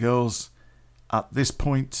 boys and girls, at this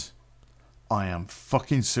point, I am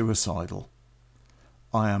fucking suicidal.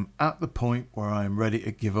 I am at the point where I am ready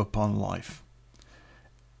to give up on life.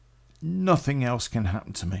 Nothing else can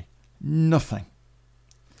happen to me. Nothing.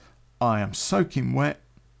 I am soaking wet.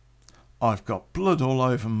 I've got blood all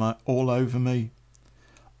over me.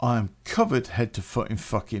 I am covered head to foot in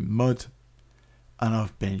fucking mud. And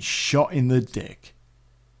I've been shot in the dick.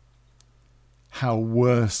 How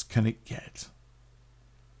worse can it get?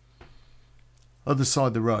 Other side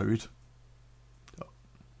of the road,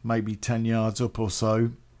 maybe 10 yards up or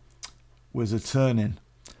so, was a turning,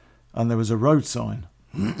 and there was a road sign.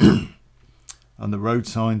 And the road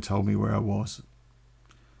sign told me where I was.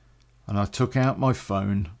 And I took out my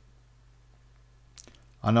phone,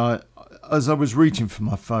 and as I was reaching for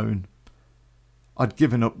my phone, I'd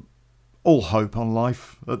given up all hope on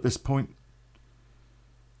life at this point.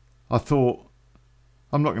 I thought,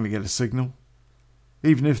 I'm not going to get a signal.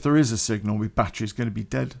 Even if there is a signal, my battery's going to be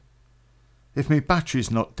dead. If my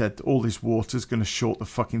battery's not dead, all this water's going to short the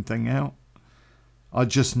fucking thing out. I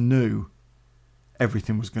just knew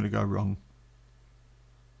everything was going to go wrong.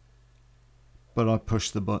 But I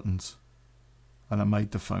pushed the buttons, and I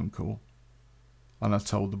made the phone call, and I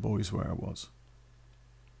told the boys where I was.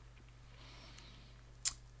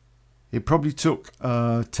 It probably took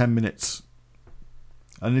 10 minutes,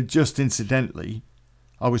 and just incidentally,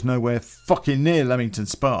 I was nowhere fucking near Leamington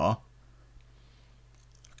Spa.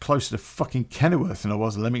 Closer to fucking Kenilworth than I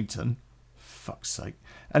was Leamington. Fuck's sake.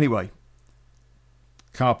 Anyway,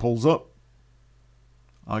 car pulls up.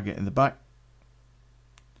 I get in the back.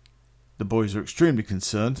 The boys are extremely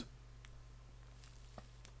concerned.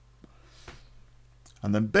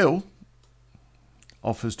 And then Bill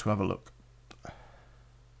offers to have a look.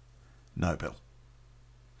 No, Bill.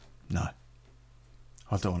 No.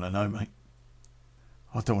 I don't want to know, mate.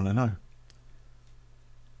 I don't want to know.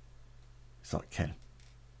 It's like, Ken,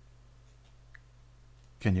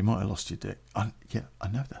 you might have lost your dick. Yeah, I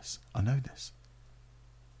know this.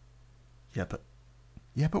 Yeah, but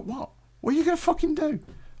what? What are you going to fucking do?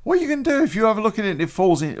 What are you going to do if you have a look at it and it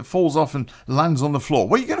falls off and lands on the floor?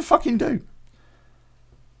 What are you going to fucking do?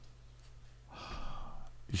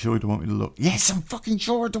 You sure you don't want me to look? Yes, I'm fucking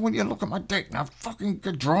sure I don't want you to look at my dick. Now fucking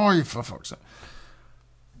drive, for fuck's sake.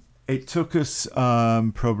 It took us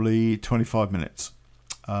probably 25 minutes.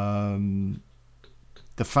 The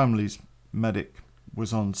family's medic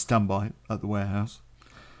was on standby at the warehouse.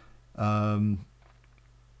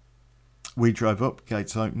 We drove up,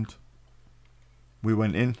 gates opened. We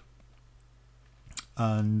went in,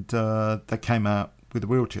 and they came out with a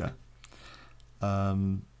wheelchair. I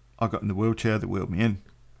got in the wheelchair, they wheeled me in.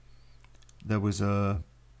 There was a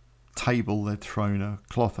table they'd thrown a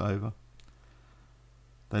cloth over.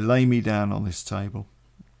 They lay me down on this table.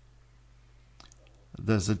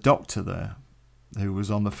 There's a doctor there who was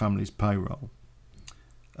on the family's payroll.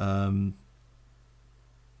 And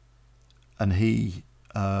he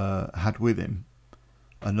had with him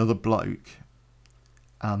another bloke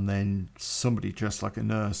and then somebody dressed like a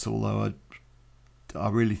nurse, although I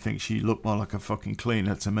really think she looked more like a fucking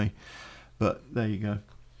cleaner to me. But there you go.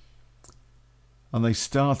 And they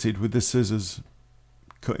started with the scissors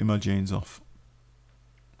cutting my jeans off.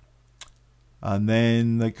 And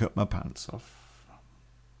then they cut my pants off.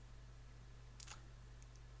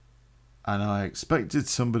 And I expected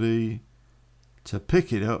somebody to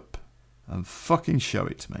pick it up and fucking show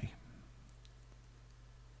it to me.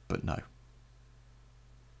 But no.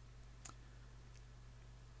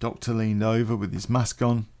 Doctor leaned over with his mask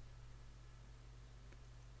on.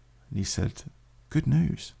 And he said, "Good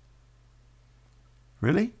news."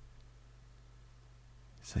 "Really?" He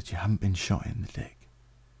said, "You haven't been shot in the dick."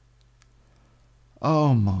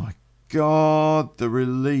 Oh my God, the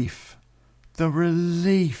relief. The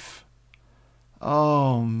relief.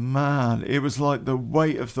 Oh man, it was like the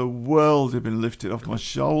weight of the world had been lifted off my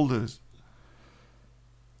shoulders.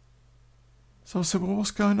 So I said, "Well, what's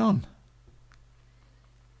going on?"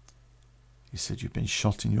 He said, "You've been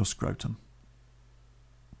shot in your scrotum."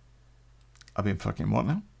 "I've been fucking what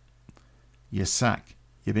now?" "Your sack.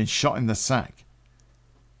 You've been shot in the sack."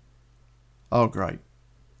 "Oh, great.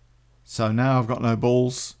 So now I've got no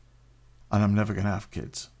balls and I'm never going to have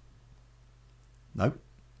kids." "Nope."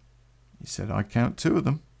 He said, "I count 2 of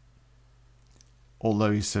them."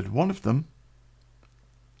 Although he said one of them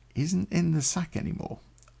isn't in the sack anymore.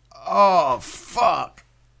 Oh, fuck.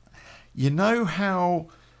 You know how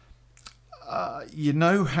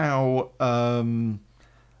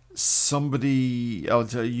somebody,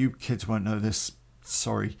 you kids won't know this,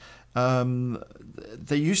 sorry. There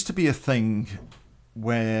used to be a thing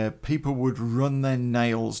where people would run their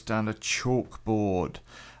nails down a chalkboard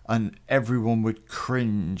and everyone would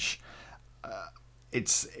cringe.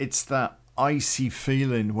 It's that icy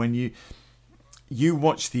feeling when you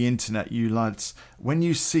watch the internet, you lads, when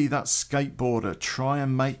you see that skateboarder try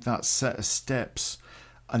and make that set of steps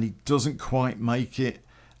and he doesn't quite make it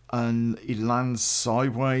and he lands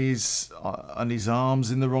sideways and his arm's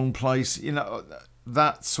in the wrong place, you know,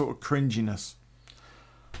 that sort of cringiness.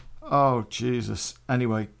 Oh, Jesus.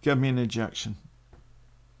 Anyway, give me an injection.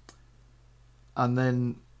 And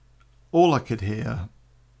then all I could hear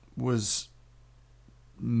was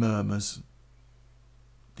murmurs.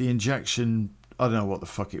 The injection, I don't know what the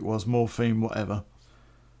fuck it was, morphine, whatever.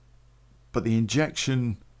 But the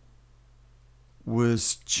injection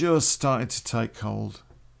was just starting to take hold.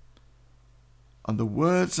 And the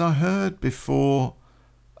words I heard before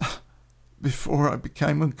I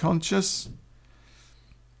became unconscious,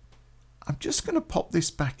 "I'm just going to pop this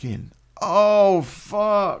back in." Oh,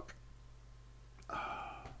 fuck.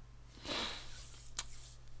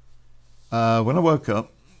 When I woke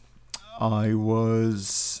up, I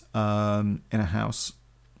was in a house.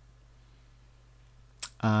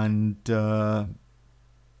 And I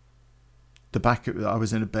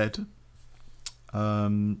was in a bed.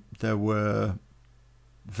 There were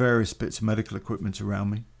various bits of medical equipment around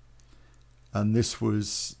me. And this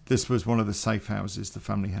was one of the safe houses the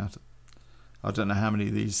family had. I don't know how many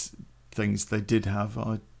of these things they did have.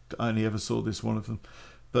 I only ever saw this one of them.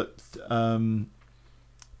 But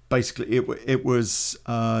basically it was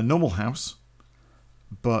a normal house,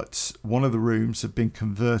 but one of the rooms had been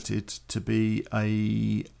converted to be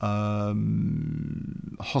a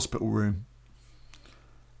hospital room.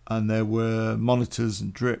 and there were monitors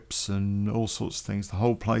and drips and all sorts of things. The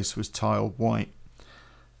whole place was tiled white.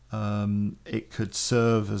 It could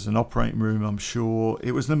serve as an operating room, I'm sure.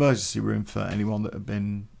 It was an emergency room for anyone that had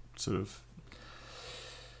been sort of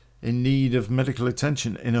in need of medical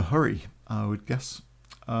attention in a hurry, I would guess.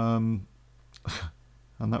 And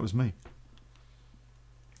that was me.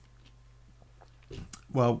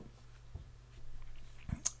 Well,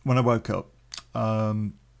 when I woke up,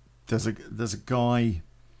 there's a guy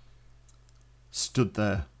stood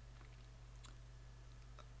there,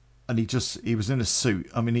 and he was in a suit.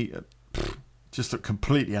 I mean, he just looked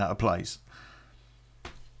completely out of place.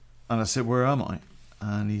 And I said, "Where am I?"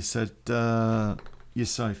 And he said, "You're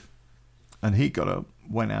safe." And he got up,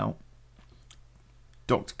 went out.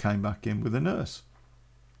 Doctor came back in with a nurse,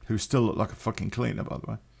 who still looked like a fucking cleaner, by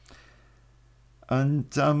the way.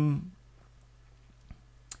 And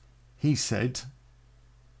he said,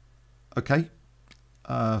 "Okay,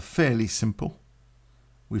 fairly simple.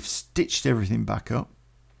 We've stitched everything back up.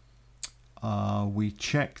 We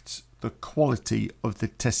checked the quality of the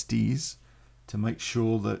testes to make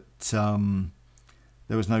sure that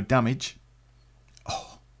there was no damage."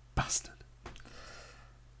 Oh, bastard.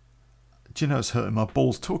 Do you know it's hurting my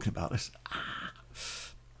balls talking about this?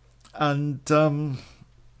 And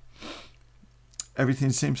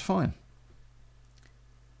everything seems fine.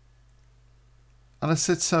 And I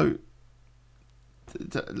said, "So,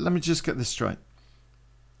 let me just get this straight.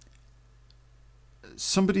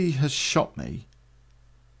 Somebody has shot me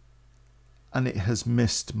and it has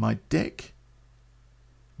missed my dick,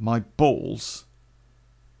 my balls,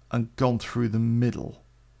 and gone through the middle."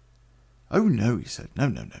 "Oh no," he said. No.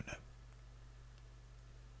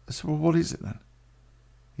 I said, "Well, what is it then?"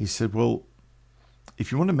 He said, "Well,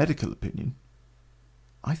 if you want a medical opinion,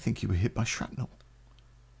 I think you were hit by shrapnel."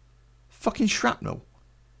 Fucking shrapnel.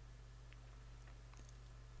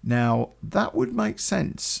 Now, that would make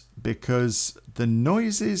sense because the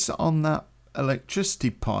noises on that electricity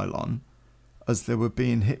pylon as they were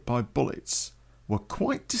being hit by bullets were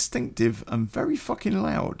quite distinctive and very fucking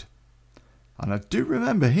loud. And I do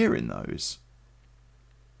remember hearing those.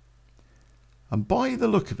 And by the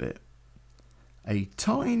look of it, a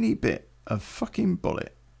tiny bit of fucking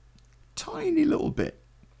bullet, tiny little bit,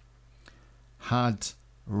 had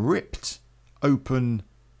ripped open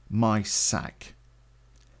my sack.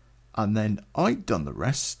 And then I'd done the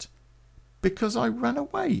rest because I ran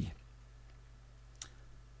away.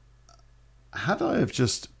 Had I have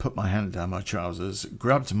just put my hand down my trousers,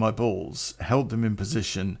 grabbed my balls, held them in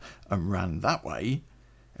position and ran that way,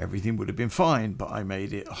 everything would have been fine, but I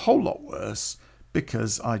made it a whole lot worse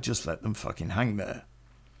because I just let them fucking hang there.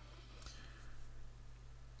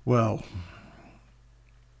 Well,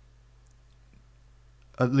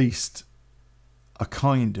 at least I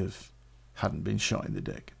kind of hadn't been shot in the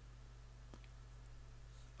dick.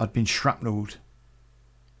 I'd been shrapnelled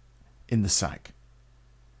in the sack.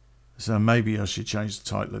 So maybe I should change the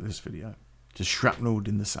title of this video. Just shrapnelled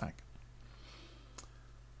in the sack.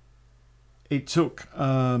 It took,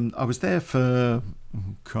 I was there for,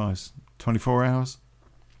 24 hours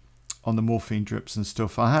on the morphine drips and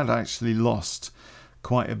stuff. I had actually lost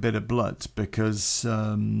quite a bit of blood because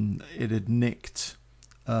it had nicked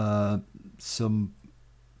some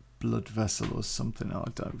blood vessel or something. I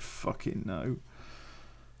don't fucking know.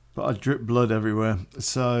 But I dripped blood everywhere.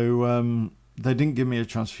 So they didn't give me a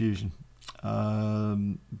transfusion.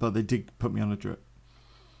 But they did put me on a drip.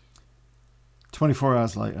 24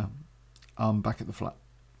 hours later, I'm back at the flat.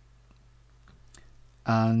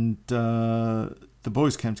 And the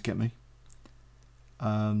boys came to get me.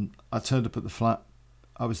 I turned up at the flat.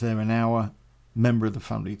 I was there an hour. Member of the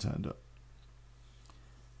family turned up.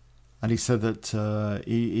 And he said that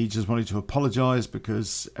he just wanted to apologise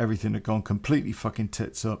because everything had gone completely fucking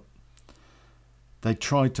tits up. They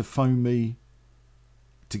tried to phone me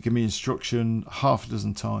to give me instruction half a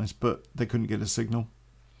dozen times, but they couldn't get a signal.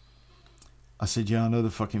 I said, "Yeah, I know the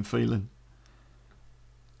fucking feeling."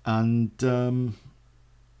 And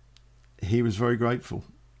he was very grateful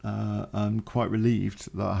and quite relieved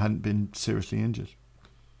that I hadn't been seriously injured.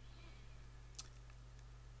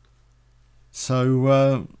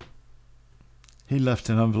 So he left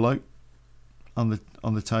an envelope on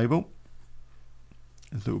the table.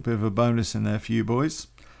 A little bit of a bonus in there for you boys.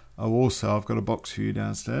 Oh, also, I've got a box for you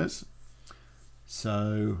downstairs.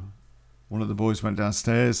 So one of the boys went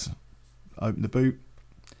downstairs, opened the boot,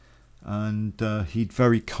 and he'd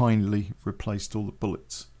very kindly replaced all the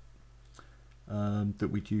bullets that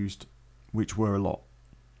we'd used, which were a lot.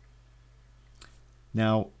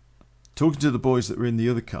 Now, talking to the boys that were in the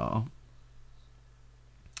other car,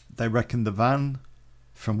 they reckon the van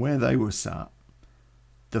from where they were sat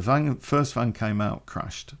The first van came out,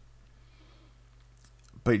 crashed.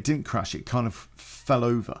 But it didn't crash, it kind of fell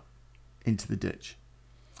over into the ditch.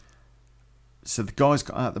 So the guys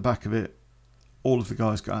got out the back of it. All of the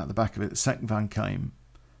guys got out the back of it. The second van came.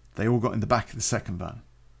 They all got in the back of the second van.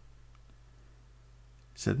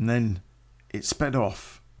 So and then it sped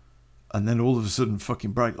off. And then all of a sudden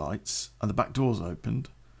fucking brake lights and the back doors opened.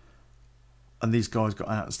 And these guys got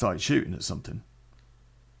out and started shooting at something.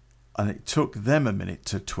 And it took them a minute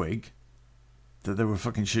to twig that they were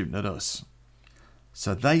fucking shooting at us.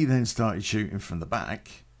 So they then started shooting from the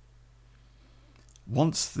back.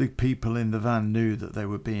 Once the people in the van knew that they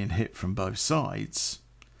were being hit from both sides,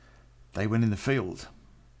 they went in the field.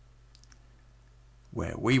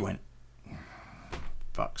 Where we went.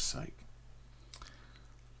 Fuck's sake.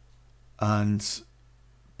 And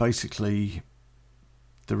basically,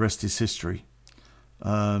 the rest is history.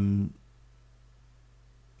 Our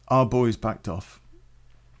boys backed off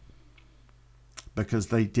because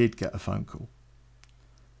they did get a phone call.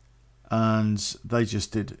 And they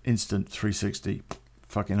just did instant 360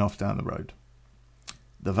 fucking off down the road.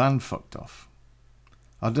 The van fucked off.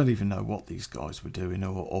 I don't even know what these guys were doing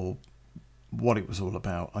or what it was all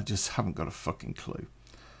about. I just haven't got a fucking clue.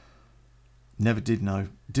 Never did know.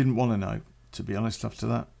 Didn't want to know, to be honest, after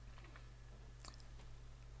that.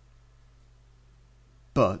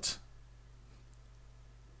 But,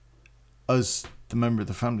 as the member of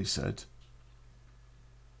the family said,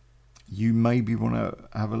 you maybe want to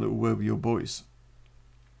have a little word with your boys.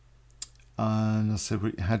 And I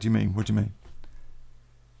said, how do you mean? What do you mean?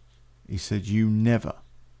 He said, you never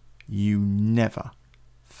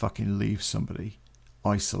fucking leave somebody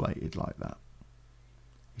isolated like that.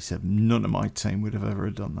 He said, none of my team would have ever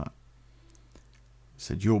done that. He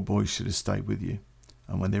said, your boys should have stayed with you.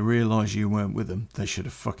 And when they realised you weren't with them, they should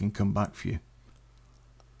have fucking come back for you.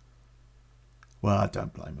 Well, I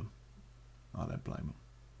don't blame them. I don't blame them.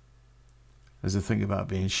 There's a thing about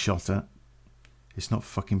being shot at. It's not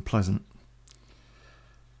fucking pleasant.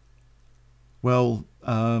 Well,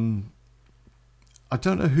 I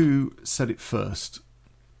don't know who said it first,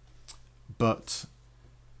 but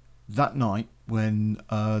that night when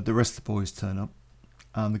the rest of the boys turn up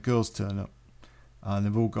and the girls turn up and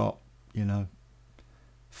they've all got, you know,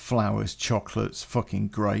 flowers, chocolates, fucking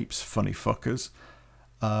grapes, funny fuckers,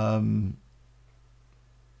 and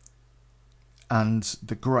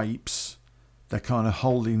the grapes, they're kind of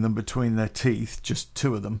holding them between their teeth, just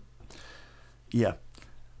two of them. Yeah.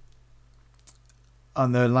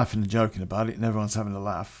 And they're laughing and joking about it, and everyone's having a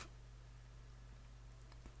laugh.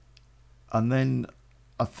 And then,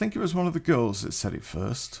 I think it was one of the girls that said it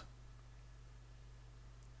first.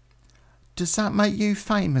 Does that make you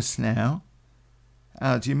famous now?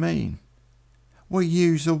 How do you mean? Well,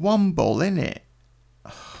 you's a womble, innit?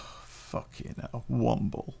 Oh, fucking hell,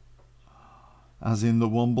 womble. As in the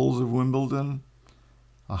Wombles of Wimbledon.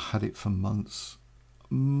 I had it for months.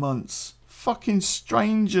 Months. Fucking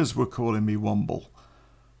strangers were calling me Womble.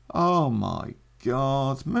 Oh my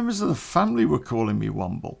God. Members of the family were calling me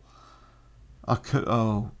Womble.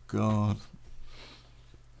 Oh God.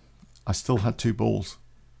 I still had 2 balls.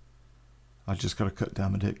 I just got to cut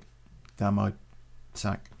down my dick. Down my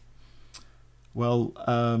sack. Well,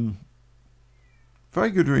 very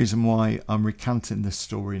good reason why I'm recanting this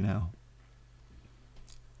story now.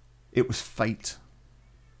 It was fate.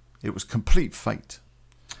 It was complete fate.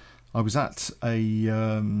 I was at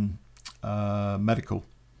a medical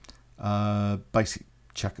basic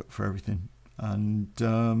checkup for everything, and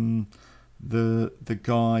the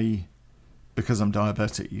guy, because I'm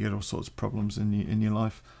diabetic, you get all sorts of problems in your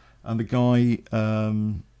life, and the guy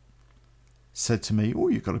said to me, "Oh,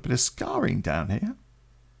 you've got a bit of scarring down here.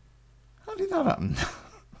 How did that happen?"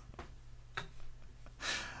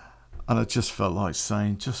 And I just felt like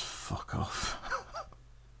saying, just fuck off.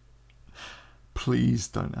 Please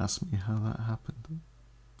don't ask me how that happened.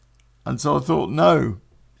 And so I thought, no,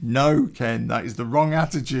 Ken, that is the wrong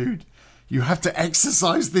attitude. You have to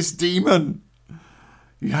exercise this demon.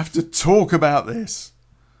 You have to talk about this.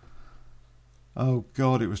 Oh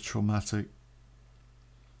God, it was traumatic.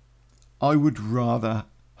 I would rather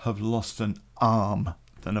have lost an arm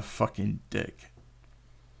than a fucking dick.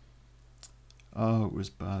 Oh, it was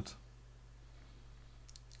bad.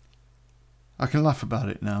 I can laugh about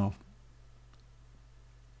it now.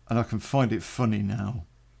 And I can find it funny now.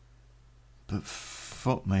 But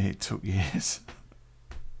fuck me, it took years.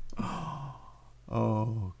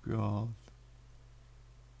 Oh, God.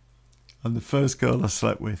 And the first girl I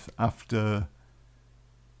slept with after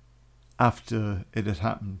it had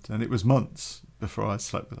happened, and it was months before I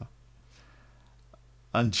slept with her.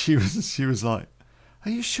 And she was like,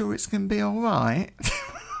 "Are you sure it's going to be all right?"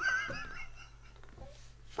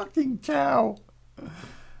 fucking cow.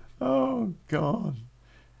 Oh, God.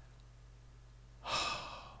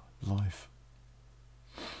 Life.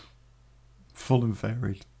 Full and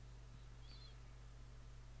varied.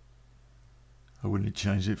 I wouldn't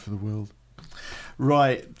change it for the world.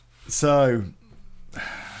 Right, so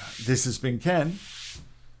this has been Ken.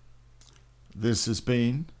 This has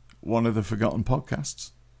been one of the forgotten podcasts.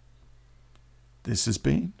 This has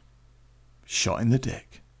been Shot in the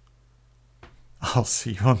Dick. I'll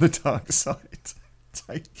see you on the dark side.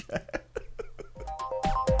 Take care.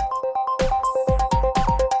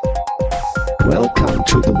 Welcome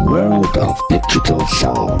to the world of digital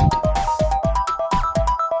sound.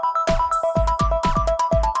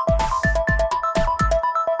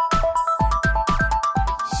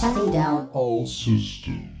 Shutting down all systems.